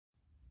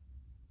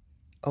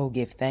O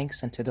give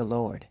thanks unto the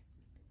Lord,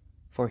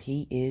 for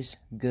he is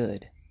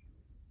good,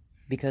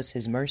 because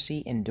his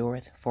mercy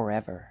endureth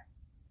forever.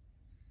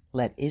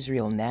 Let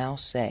Israel now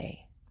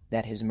say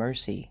that his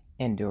mercy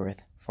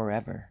endureth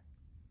forever.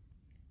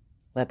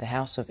 Let the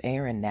house of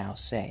Aaron now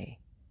say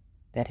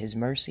that his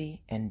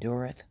mercy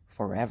endureth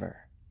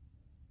forever.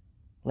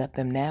 Let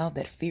them now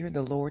that fear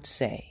the Lord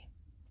say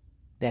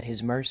that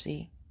his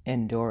mercy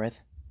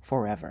endureth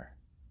forever.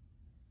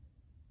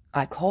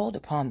 I called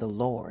upon the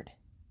Lord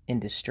in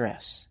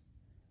distress.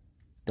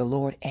 The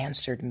Lord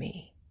answered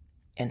me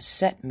and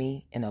set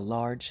me in a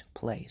large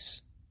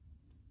place.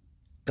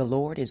 The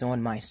Lord is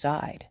on my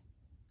side.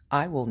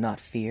 I will not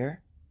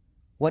fear.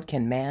 What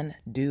can man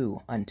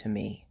do unto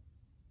me?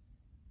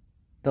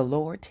 The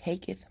Lord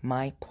taketh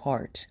my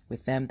part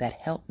with them that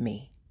help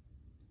me.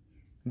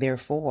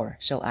 Therefore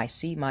shall I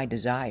see my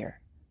desire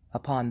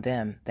upon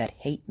them that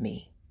hate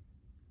me.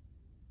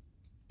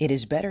 It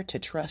is better to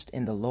trust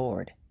in the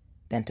Lord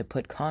than to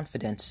put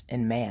confidence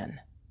in man.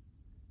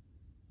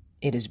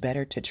 It is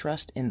better to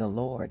trust in the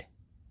Lord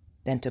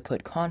than to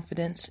put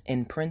confidence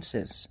in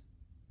princes.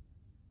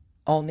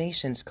 All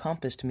nations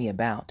compassed me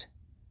about,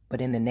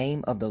 but in the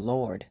name of the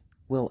Lord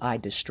will I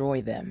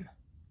destroy them.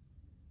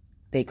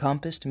 They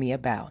compassed me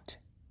about,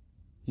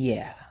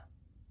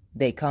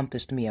 they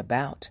compassed me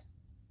about,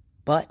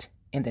 but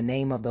in the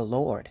name of the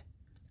Lord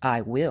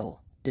I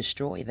will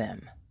destroy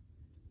them.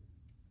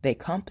 They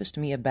compassed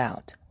me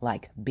about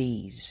like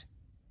bees.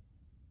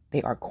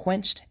 They are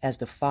quenched as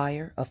the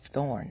fire of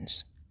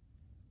thorns.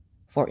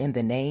 For in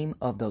the name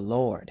of the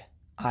Lord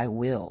I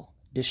will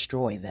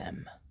destroy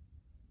them.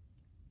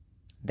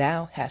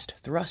 Thou hast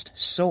thrust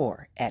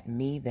sore at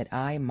me that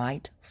I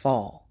might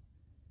fall,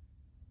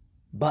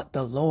 but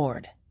the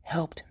Lord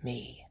helped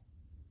me.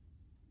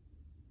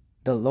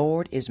 The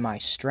Lord is my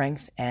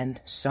strength and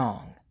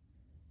song,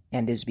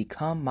 and is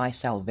become my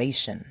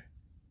salvation.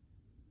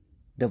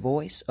 The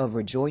voice of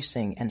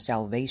rejoicing and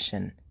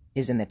salvation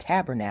is in the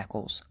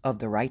tabernacles of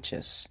the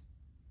righteous.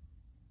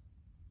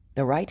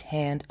 The right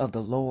hand of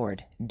the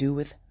Lord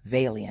doeth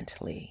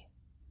valiantly.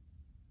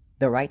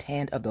 The right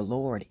hand of the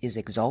Lord is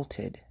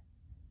exalted.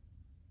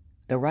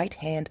 The right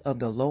hand of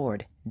the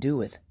Lord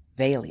doeth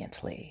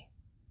valiantly.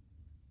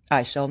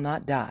 I shall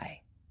not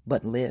die,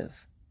 but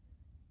live,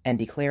 and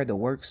declare the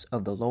works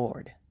of the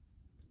Lord.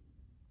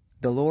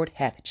 The Lord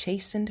hath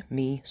chastened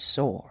me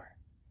sore,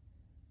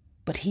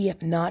 but he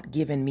hath not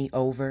given me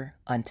over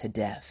unto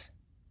death.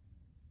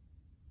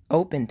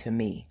 Open to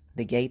me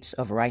the gates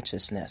of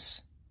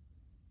righteousness.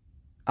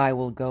 I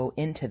will go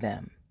into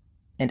them,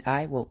 and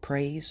I will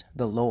praise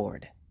the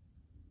Lord.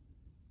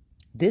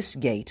 This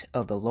gate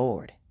of the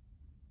Lord,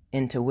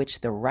 into which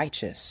the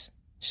righteous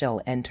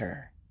shall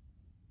enter.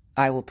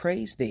 I will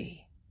praise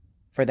thee,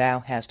 for thou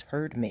hast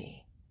heard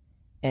me,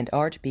 and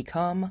art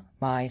become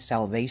my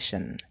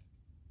salvation.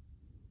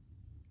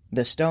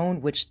 The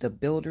stone which the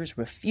builders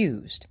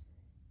refused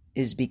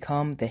is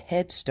become the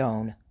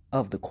headstone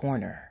of the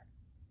corner.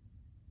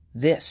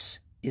 This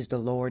is the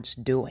Lord's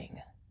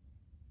doing.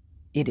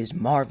 It is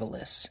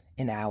marvelous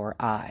in our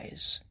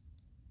eyes.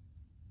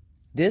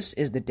 This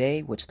is the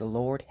day which the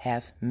Lord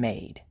hath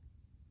made.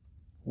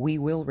 We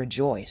will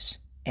rejoice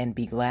and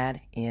be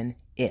glad in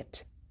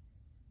it.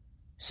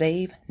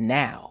 Save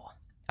now,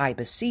 I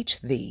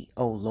beseech thee,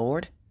 O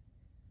Lord.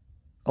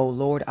 O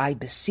Lord, I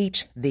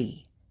beseech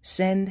thee,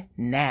 send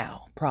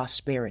now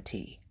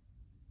prosperity.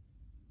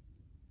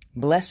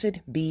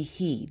 Blessed be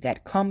he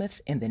that cometh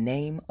in the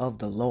name of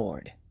the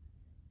Lord.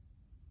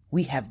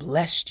 We have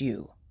blessed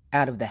you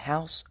out of the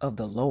house of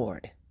the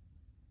Lord.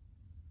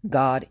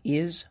 God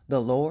is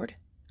the Lord,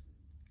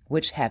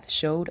 which hath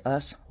showed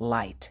us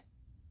light.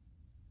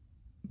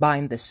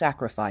 Bind the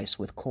sacrifice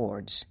with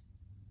cords,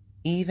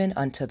 even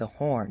unto the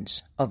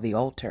horns of the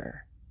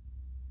altar.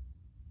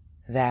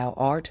 Thou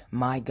art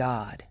my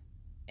God,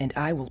 and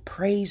I will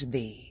praise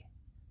thee.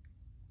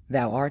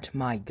 Thou art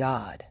my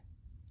God,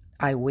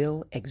 I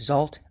will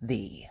exalt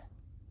thee.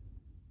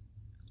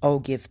 O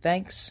give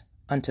thanks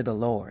unto the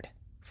Lord,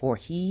 for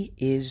he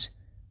is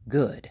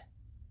good,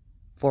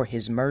 for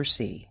his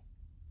mercy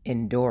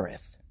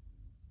endureth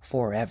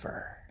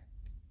forever.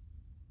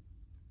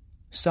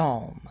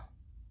 Psalm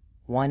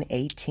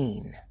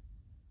 118.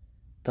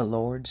 The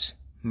Lord's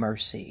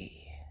mercy.